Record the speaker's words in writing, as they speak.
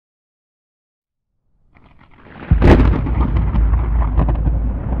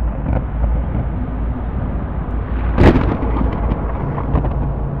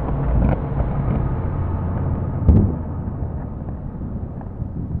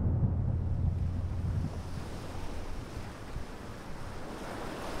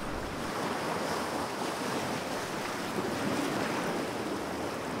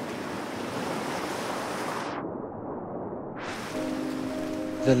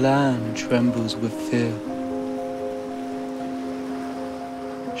The land trembles with fear,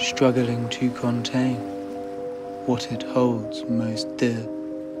 struggling to contain what it holds most dear.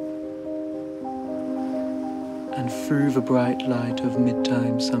 And through the bright light of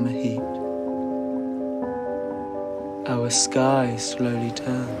midtime summer heat, our sky slowly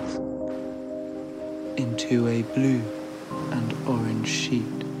turns into a blue and orange sheet.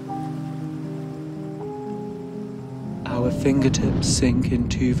 Our fingertips sink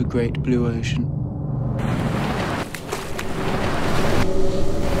into the great blue ocean.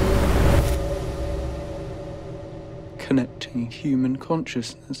 Connecting human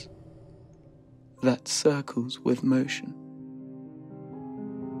consciousness that circles with motion.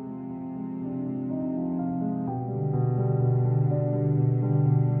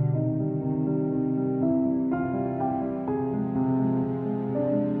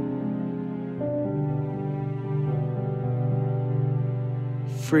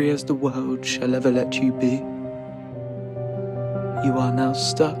 Free as the world shall ever let you be, you are now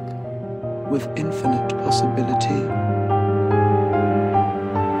stuck with infinite possibility.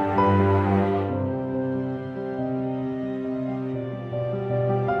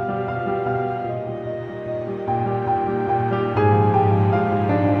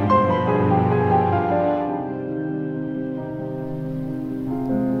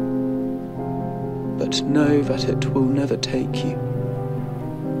 But know that it will never take you,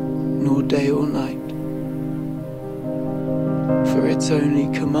 nor day or night, for its only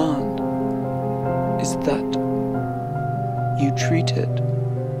command is that you treat it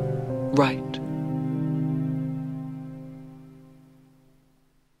right.